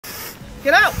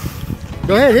Get out.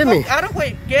 Go ahead, hit me. Out of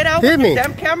way. Get out Hit with me. your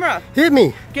damn camera. Hit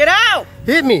me. Get out.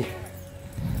 Hit me.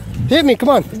 Hit me, come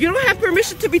on. You don't have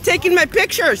permission to be taking my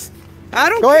pictures. I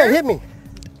don't Go care. ahead, hit me.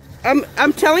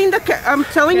 I'm telling you to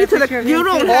the you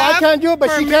don't have I can't do it,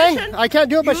 but she can. I can't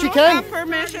do it, but she You can. don't have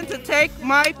permission to take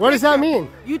my picture. What does that mean?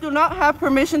 You do not have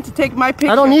permission to take my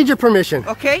picture. I don't need your permission.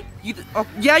 Okay?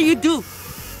 Yeah, you do.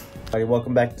 Alright,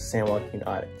 welcome back to San Joaquin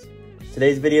Audits.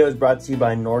 Today's video is brought to you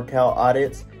by NorCal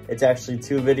Audits. It's actually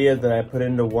two videos that I put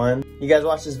into one. You guys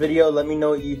watch this video, let me know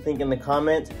what you think in the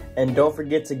comments, and don't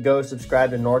forget to go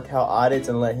subscribe to NorCal Audits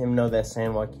and let him know that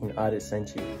San Joaquin Audits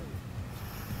sent you.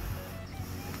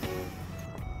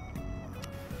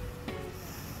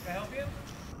 Can I help you?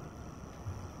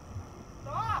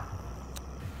 Stop!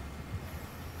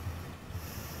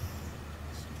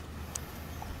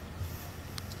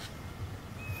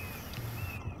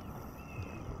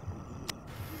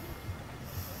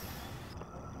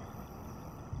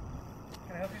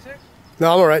 Can I help you, sir?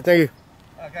 No, I'm all right, thank you.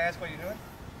 Can I ask what you're doing?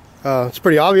 It's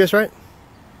pretty obvious, right?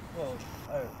 Well,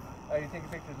 are you taking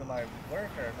pictures of my work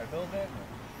or my building?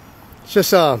 It's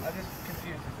just, I'm just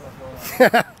confused as to what's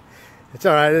going on. it's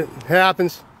all right, it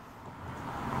happens.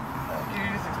 Can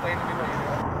you just explain to me what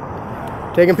you're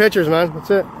doing? Taking pictures, man,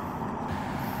 that's it.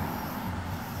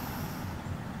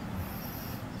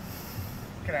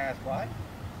 Can I ask why?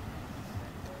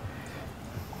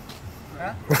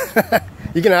 Huh?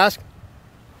 You can ask.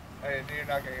 You're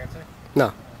not going to answer?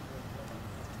 No.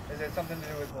 Is it something to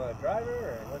do with the driver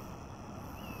or what?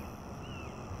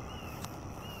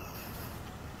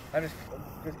 I'm just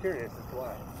curious as to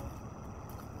why.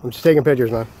 I'm just taking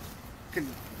pictures, man.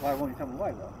 Why won't you tell me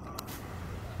why though?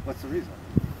 What's the reason?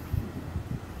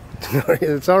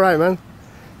 It's all right, man.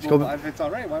 Well, if it's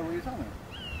all right, why won't you tell me?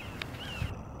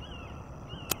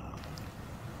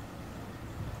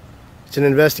 It's an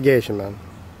investigation, man.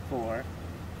 For?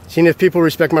 Seeing if people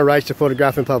respect my rights to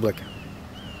photograph in public.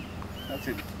 That's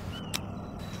it.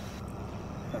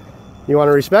 Okay. You want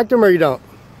to respect them or you don't?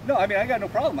 No, I mean, I got no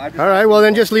problem. All right, well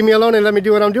then just leave me alone and let me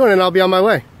do what I'm doing and I'll be on my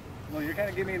way. Well, you're kind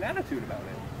of giving me an attitude about it.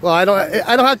 Well, I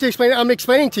don't have to explain it. I'm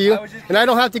explaining to you, and I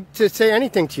don't have to say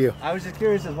anything to you. I was just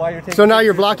curious as why you're taking. So now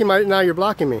you're blocking me.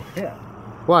 Yeah.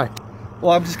 Why?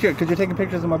 Well, I'm just curious because you're taking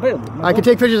pictures of my building. I can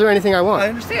take pictures of anything I want. I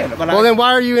understand, but well, then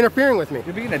why are you interfering with me?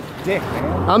 You're being a dick,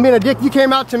 man. I'm being a dick. You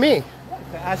came out to me.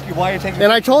 To ask you why you're taking.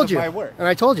 And I told pictures you. of my work. And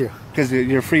I told you. Because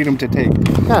your freedom to take.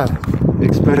 Yeah.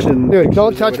 Expression. Dude,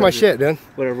 don't touch my shit, dude.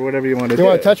 Whatever you want to do. You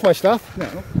want to touch my stuff? No.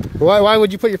 Why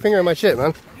would you put your finger in my shit,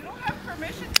 man? You don't have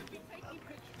permission to be taking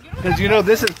pictures. Because you know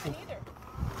this is.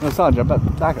 No, Sandra,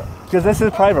 back up. Because this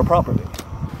is private property.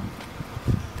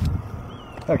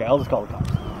 Okay, I'll just call the cops.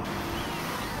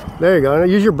 There you go.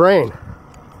 Use your brain.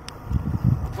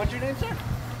 What's your name, sir?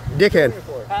 Dickhead.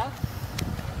 Huh?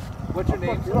 What's your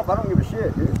name, sir? I don't give a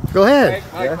shit, dude. Go ahead.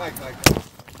 Mike.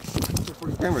 For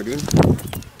the camera, dude.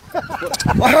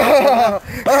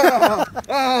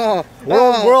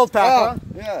 World Pack, huh?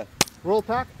 Yeah. World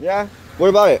Pack? Yeah. What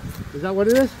about it? Is that what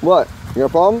it is? What? You got a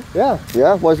problem? Yeah.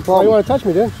 Yeah? What's the Why problem? you want to touch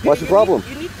me, dude? What's the problem?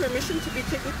 You need permission to be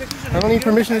taking pictures. I don't need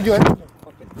permission to do anything.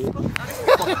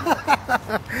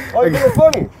 Oh, you're being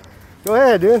funny. Go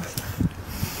ahead, dude.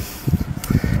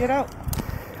 Get out.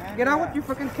 Get out with your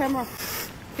fucking camera.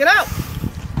 Get out.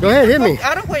 Go ahead, hit me.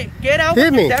 Out of way. Get out Hit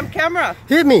with me. your damn camera.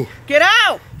 Hit me. Get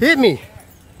out. Hit me.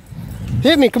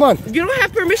 Hit me, come on. You don't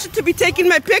have permission to be taking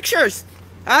my pictures.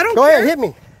 I don't Go care. ahead, hit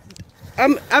me.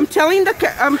 I'm telling you to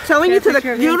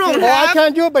the you don't have I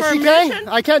can't do it, but she can.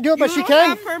 I can't do it, but she You can.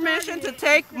 don't have permission to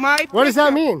take my picture. What does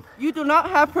that mean? You do not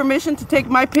have permission to take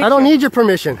my picture. I don't need your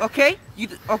permission. Okay?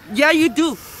 Yeah, you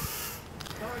do.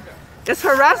 It's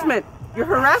harassment. You're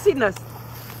harassing us.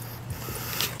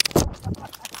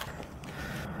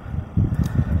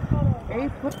 Hey,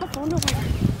 put the phone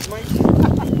away.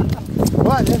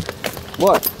 What, dude?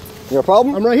 What? You got a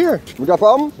problem? I'm right here. You got a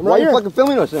problem? I'm Why right are you here. fucking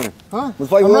filming us then? Huh?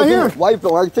 Why I'm right here. Why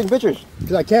are you taking pictures?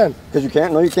 Because I can. Because you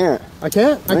can't? No, you can't. I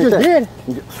can't? No, I you just can't.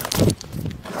 did.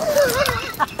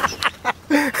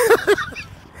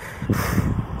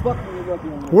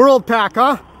 World Pack,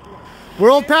 huh?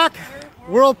 World Pack?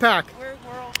 World Pack. We're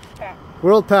World Pack.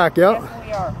 World Pack, yeah. Yes,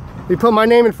 we are. You put my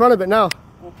name in front of it now.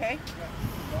 Okay?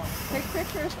 Take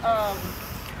pictures.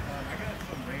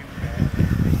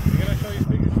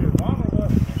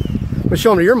 Let's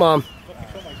show them to your mom.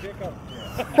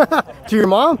 To your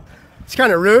mom? It's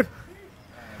kind of rude.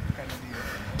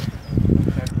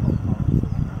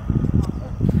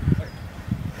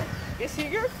 Is he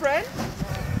your friend?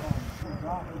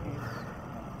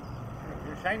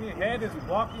 Your shiny head is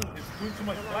blocking, it's doing too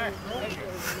much flash,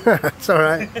 bro. It's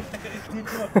alright. It's doing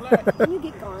too much flash. Can you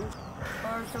get gone?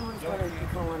 someone's going to be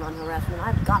calling on harassment.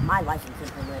 I've got my license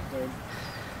and permit, dude.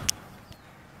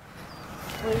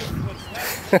 Please,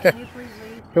 can you please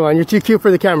leave? Come on, you're too cute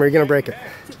for the camera. You're gonna break it.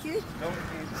 Too cute?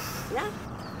 Yeah?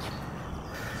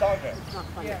 Sandra. It's not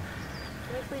funny. Can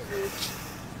you please leave?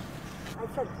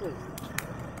 I said please.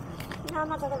 No, I'm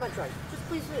not talking about drugs. Just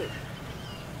please leave.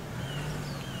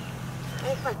 And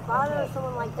if my father or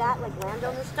someone like that, like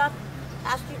landowner stuff,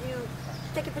 asked you to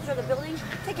take a picture of the building,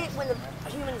 take it when the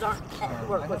humans aren't at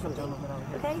work or something.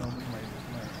 Okay?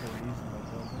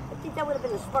 I think that would have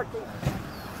been a smart thing.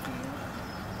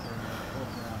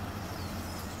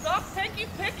 Stop taking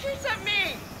pictures of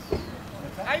me!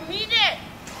 I mean it!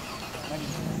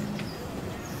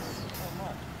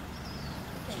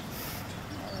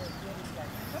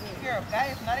 You're a guy,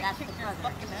 if not, I kick your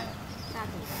fucking ass.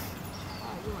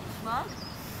 You want to smoke?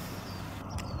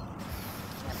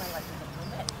 Yeah, my license and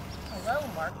permit. Hello,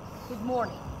 Mark. Good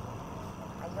morning.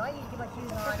 I know I need to get my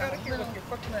shoes on. Get out of here with your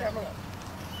fucking camera.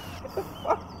 Get the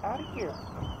fuck out of here.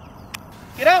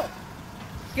 Get out!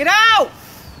 Get out!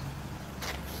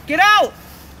 Get out!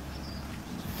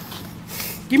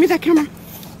 Give me that camera.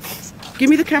 Give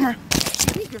me the camera.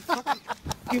 Give me your fucking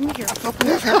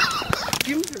camera.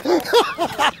 Give me your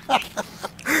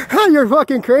You're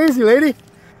fucking crazy, lady.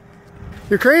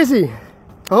 You're crazy.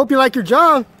 I hope you like your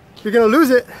job. You're gonna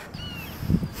lose it.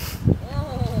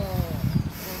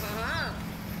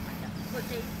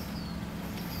 Pussy.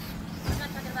 I'm not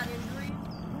talking about injuries.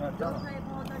 Don't say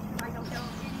apologize because I don't know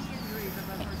any injuries of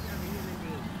a person or a human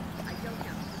being. I don't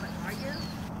know. But are you?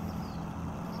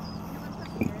 You know what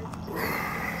pussy is?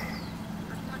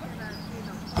 I'm talking about a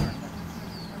female part.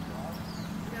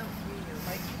 You don't see you.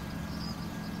 Like,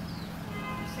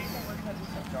 you say that we're gonna do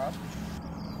some job?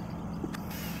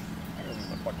 I don't do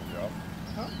the fucking job.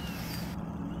 Huh?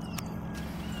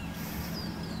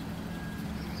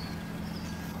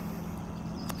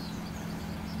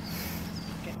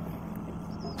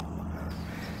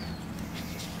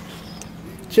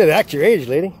 Shit, act your age,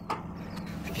 lady.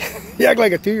 You act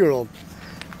like a 2-year-old.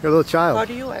 You're a little child. How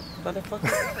do you act,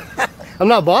 motherfucker? I'm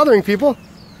not bothering people.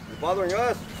 You're bothering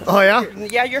us. Oh, yeah?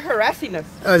 Yeah, you're harassing us.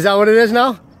 Is that what it is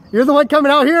now? You're the one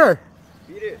coming out here.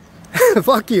 Beat it.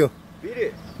 Fuck you. Beat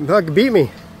it. Fuck, beat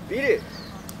me. Beat it.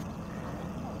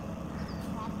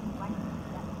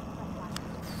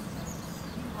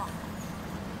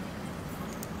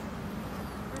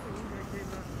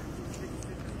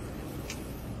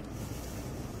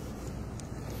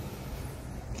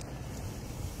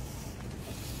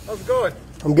 How's it going?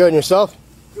 I'm good, and yourself?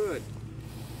 Good.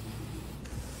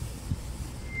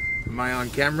 Am I on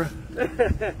camera?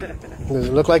 Does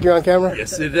it look like you're on camera?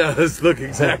 Yes, it does look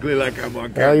exactly like I'm on Well,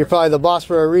 camera. you're probably the boss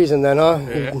for a reason then, huh?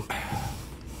 Yeah.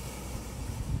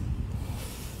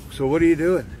 So what are you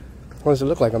doing? What does it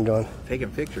look like I'm doing? Taking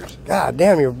pictures. God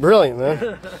damn, you're brilliant,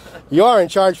 man. You are in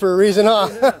charge for a reason,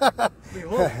 huh?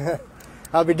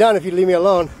 I'll be done if you leave me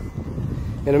alone.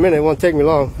 In a minute, it won't take me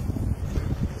long.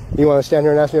 You want to stand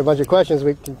here and ask me a bunch of questions,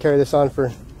 we can carry this on for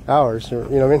hours, or,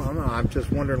 you know what I mean? Well, no, I'm just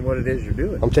wondering what it is you're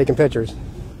doing. I'm taking pictures.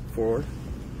 For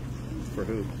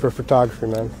who? For photography,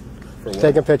 man. For what?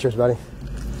 Taking pictures, buddy.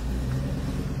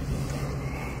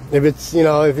 If it's, you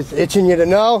know, if it's itching you to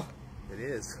know, It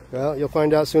is. well, you'll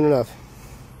find out soon enough.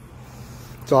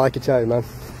 That's all I can tell you, man.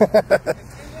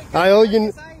 I owe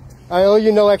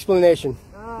you no explanation.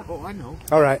 Oh, I know.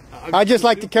 All right. I just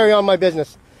like to carry on my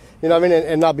business, you know what I mean,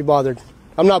 and not be bothered.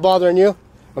 I'm not bothering you.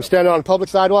 I'm standing on a public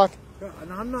sidewalk.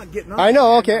 And I'm not getting on. I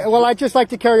know, okay. Well, I just like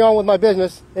to carry on with my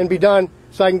business and be done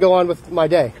so I can go on with my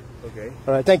day. Okay.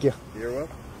 All right, thank you. You're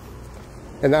welcome.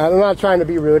 And I'm not trying to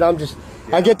be rude. I'm just,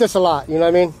 I get this a lot, you know what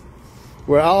I mean?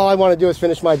 Where all I want to do is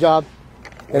finish my job.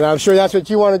 And I'm sure that's what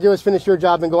you want to do, is finish your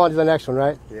job and go on to the next one,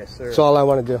 right? Yes, sir. That's all I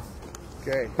want to do.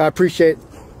 Okay. I appreciate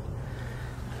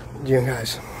you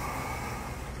guys.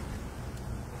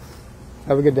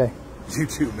 Have a good day. You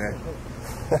too, man.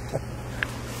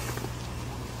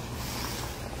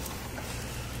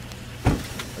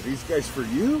 Are these guys for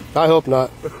you? I hope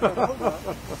not.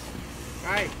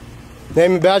 Hi,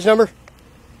 Name and badge number?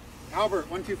 Albert,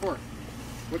 124.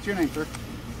 What's your name, sir?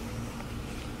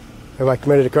 Have I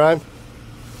committed a crime?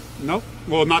 Nope.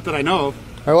 Well, not that I know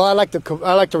of. Well, I like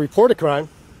to report a crime.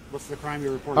 What's the crime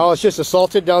you're reporting? I was just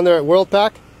assaulted down there at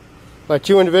Worldpac by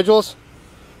 2 individuals.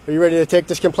 Are you ready to take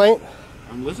this complaint?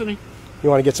 I'm listening. You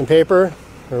want to get some paper?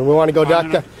 Or we want to go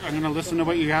I'm down? gonna listen to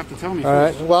what you have to tell me. All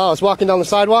right. first. Well, I was walking down the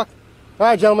sidewalk. All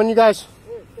right, gentlemen, you guys.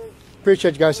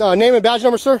 Appreciate you guys. Name and badge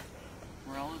number, sir?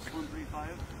 Morales 135.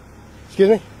 Excuse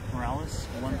me? Morales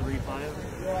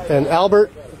 135. And Albert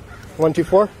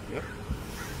 124? Yep.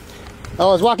 I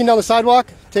was walking down the sidewalk,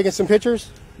 taking some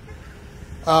pictures.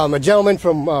 A gentleman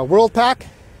from World Pack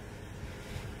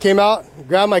came out,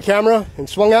 grabbed my camera, and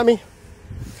swung at me.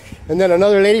 And then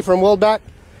another lady from World Pack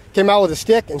came out with a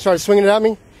stick and started swinging it at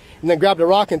me, and then grabbed a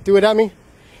rock and threw it at me.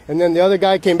 And then the other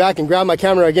guy came back and grabbed my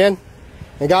camera again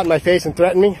and got in my face and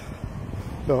threatened me.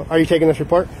 So, are you taking this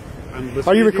report?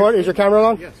 Are you recording? Is your camera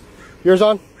on? Yes. Yours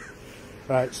on?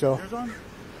 All right, so. Yours on?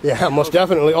 Yeah, most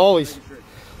definitely, always.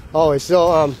 Always.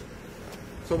 So,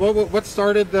 So what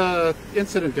started the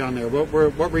incident down there?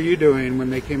 What were you doing when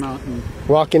they came out and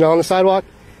walking on the sidewalk,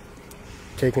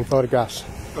 taking photographs.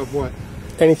 of what?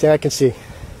 Anything I can see.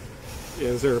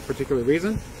 Is there a particular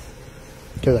reason?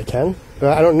 Because I can.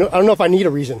 I don't know if I need a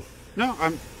reason. No,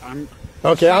 I'm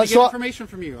Okay, trying to so get information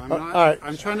from you. I'm not. all right.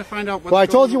 I'm trying to find out what's well, I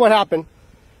told going you on. what happened.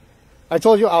 I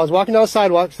told you I was walking down the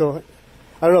sidewalk, so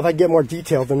I don't know if I can get more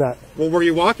detailed than that. Well, were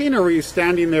you walking or were you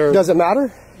standing there? Does it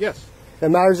matter? Yes. It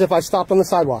matters if I stopped on the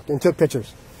sidewalk and took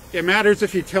pictures. It matters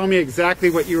if you tell me exactly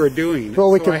what you were doing.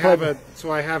 Well, we so can I have play-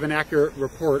 so I have an accurate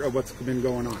report of what's been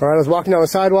going on. All right, I was walking down the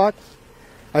sidewalk.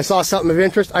 I saw something of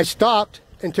interest. I stopped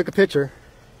and took a picture.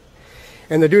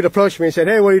 And the dude approached me and said,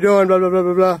 "Hey, what are you doing?" Blah, blah, blah,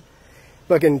 blah, blah.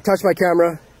 Fucking touched my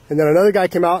camera. And then another guy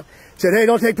came out, said, "Hey,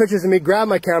 don't take pictures of me." Grabbed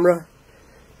my camera.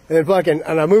 And then fucking,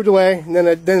 and I moved away. And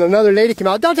then another lady came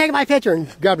out, "Don't take my picture," and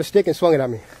grabbed a stick and swung it at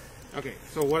me. Okay,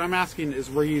 so what I'm asking is,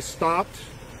 were you stopped?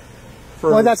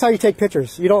 For, Well, that's how you take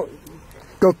pictures. You don't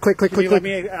go click, click, Can click, you click.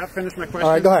 let me finish my question?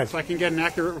 All right, go ahead. So I can get an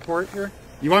accurate report here?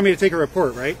 You want me to take a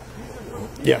report, right?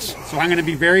 Yes. So I'm going to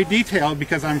be very detailed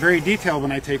because I'm very detailed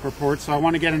when I take reports. So I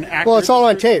want to get an accurate. Well, it's all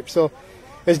on description. tape, so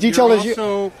as detailed You're as you.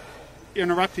 also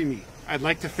interrupting me. I'd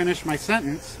like to finish my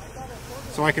sentence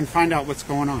so I can find out what's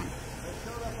going on.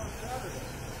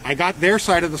 I got their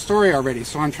side of the story already,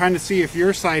 so I'm trying to see if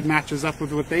your side matches up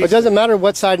with what they It doesn't matter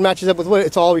what side matches up with what.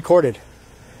 It's all recorded.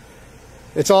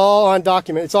 It's all on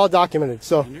document. It's all documented.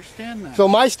 So. I understand that. So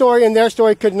my story and their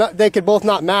story could not. They could both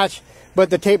not match, but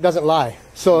the tape doesn't lie.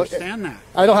 So I understand that.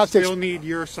 I don't have to. Still need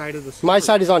your side of the story. My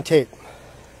side is on tape.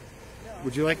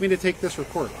 Would you like me to take this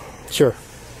report? Sure.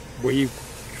 Will you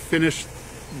finish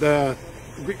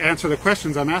answer the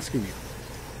questions I'm asking you?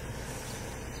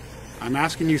 I'm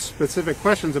asking you specific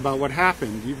questions about what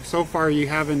happened. So far you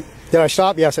haven't. Did I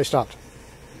stop? Yes, I stopped.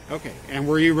 Okay. And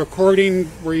were you recording?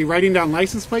 Were you writing down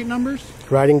license plate numbers?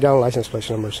 Writing down license plate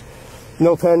numbers.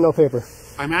 No pen, no paper.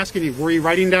 I'm asking you. Were you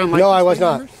writing down license No, I was plate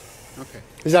not. numbers? Okay.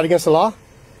 Is that against the law?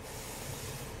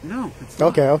 No, it's not.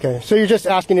 Okay, okay. So you're just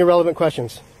asking irrelevant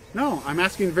questions. No, I'm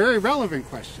asking very relevant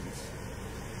questions.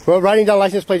 Well, writing down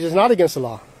license plates is not against the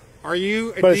law. Are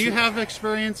you? But Do it's- you have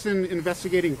experience in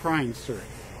investigating crimes, sir?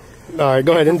 All right,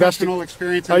 go ahead. Professional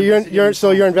experience. In Are you? investigating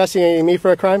So you're crimes? investigating me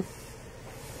for a crime?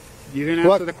 You didn't answer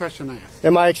What? the question I asked.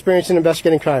 Am I experienced in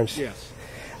investigating crimes? Yes.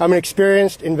 I'm an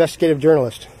experienced investigative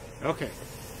journalist. Okay.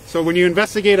 So when you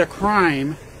investigate a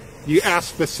crime, you ask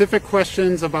specific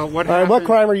questions about what All right, happened. what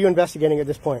crime are you investigating at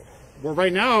this point? Well,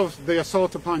 right now, the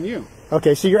assault upon you.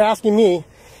 Okay, so you're asking me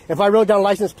if I wrote down a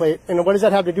license plate, and what does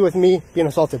that have to do with me being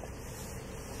assaulted?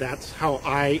 That's how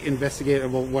I investigate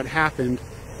about what happened,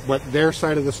 what their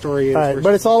side of the story is. All right,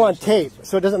 but it's all on tape,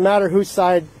 so it doesn't matter whose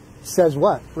side says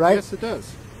what, right? Yes, it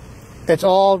does. It's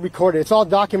all recorded. It's all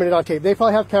documented on tape. They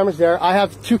probably have cameras there. I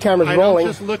have 2 cameras I rolling.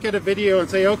 don't just look at a video and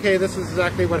say, okay, this is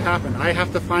exactly what happened. I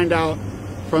have to find out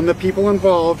from the people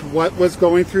involved what was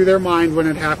going through their mind when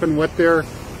it happened, what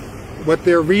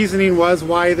their reasoning was,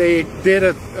 why they did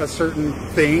a certain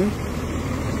thing.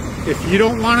 If you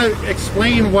don't want to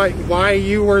explain why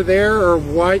you were there or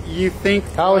what you think...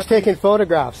 I was taking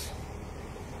photographs.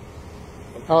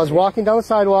 I was walking down the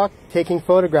sidewalk taking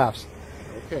photographs.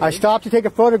 Okay. I stopped to take a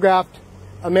photograph.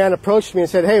 A man approached me and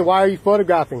said, "Hey, why are you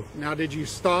photographing?" Now, did you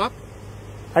stop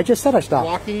I just said I stopped.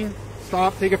 walking,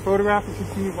 stop, take a photograph, and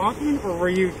continue walking? Or were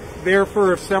you there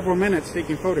for several minutes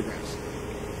taking photographs?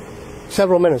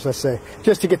 Several minutes, let's say,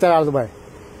 just to get that out of the way.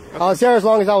 I was there as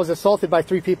long as I was assaulted by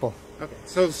 3 people. Okay.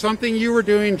 So something you were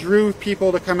doing drew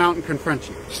people to come out and confront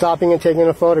you? Stopping and taking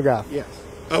a photograph. Yes.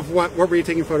 Of what? What were you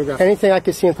taking photographs of? Anything I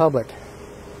could see in public.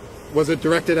 Was it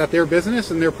directed at their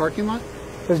business in their parking lot?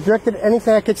 It was directed at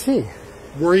anything I could see.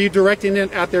 Were you directing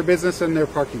it at their business in their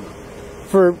parking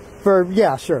lot?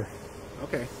 Yeah, sure.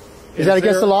 Okay. Is that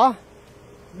against the law?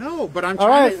 No, but I'm All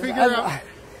trying right. to figure out...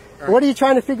 What are you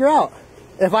trying to figure out?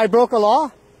 If I broke a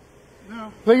law?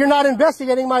 No. But you're not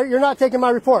investigating you're not taking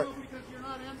my report. No, because you're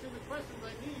not answering the questions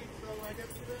I need, so I guess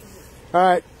you're in here. All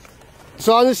right.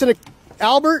 So I'm just going to...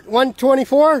 Albert,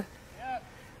 124? Yeah.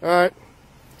 All right.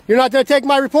 You're not going to take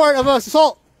my report of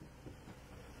assault.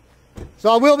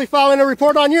 So I will be filing a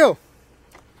report on you.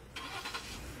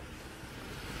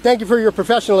 Thank you for your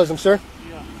professionalism, sir.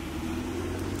 Yeah.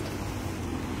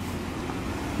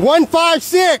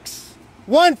 156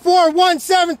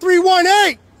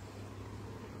 1417318.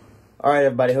 Alright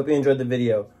everybody, hope you enjoyed the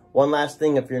video. One last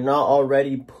thing, if you're not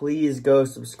already, please go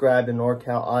subscribe to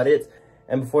NorCal Audits.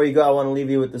 And before you go, I want to leave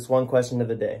you with this one question of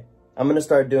the day. I'm going to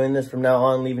start doing this from now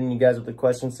on, leaving you guys with the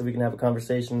questions so we can have a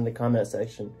conversation in the comment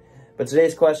section. But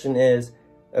today's question is,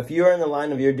 if you are in the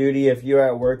line of your duty, if you're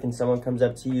at work and someone comes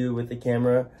up to you with the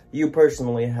camera, you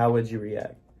personally, how would you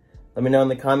react? Let me know in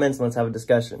the comments and let's have a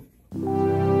discussion.